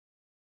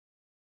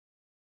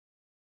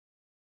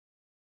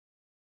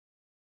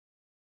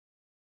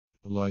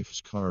Life's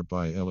Car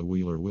by Ella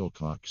Wheeler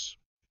Wilcox.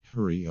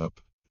 Hurry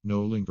up.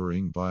 No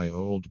lingering by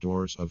old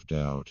doors of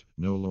doubt,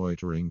 no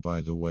loitering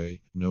by the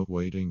way, no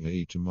waiting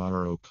a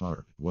tomorrow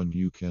car, one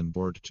you can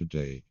board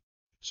today.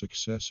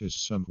 Success is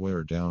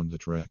somewhere down the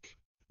track.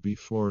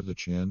 Before the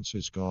chance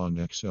is gone,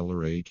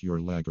 accelerate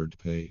your laggard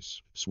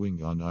pace.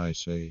 Swing on, I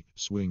say,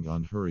 swing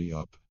on, hurry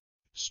up.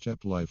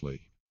 Step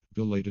lively.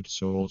 Belated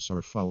souls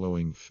are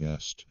following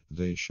fast.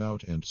 They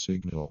shout and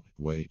signal,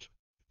 wait.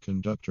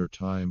 Conductor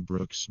time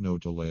brooks no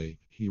delay,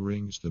 he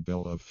rings the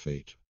bell of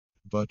fate.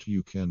 But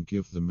you can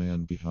give the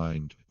man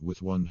behind,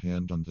 with one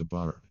hand on the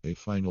bar, a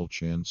final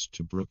chance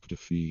to brook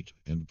defeat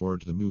and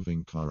board the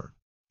moving car.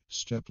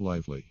 Step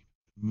lively.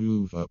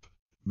 Move up.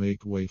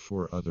 Make way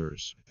for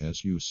others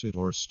as you sit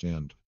or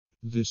stand.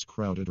 This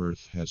crowded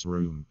earth has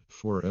room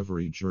for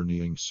every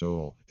journeying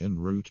soul en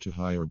route to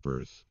higher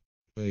birth.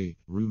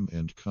 Room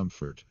and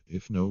comfort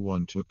if no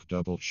one took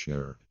double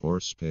share or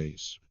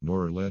space,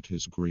 nor let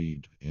his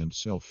greed and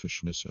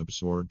selfishness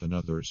absorb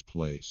another's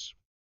place.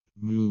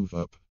 Move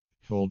up.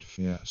 Hold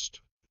fast.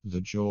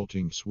 The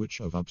jolting switch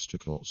of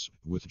obstacles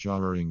with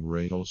jarring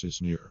rails is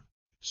near.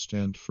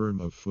 Stand firm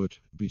of foot,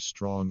 be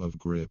strong of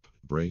grip,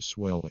 brace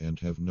well and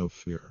have no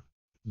fear.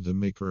 The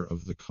maker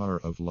of the car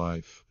of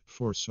life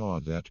foresaw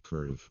that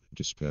curve,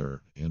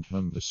 despair, and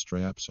hung the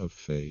straps of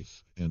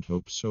faith and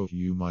hope so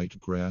you might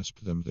grasp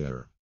them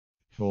there.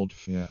 Hold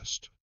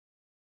fast.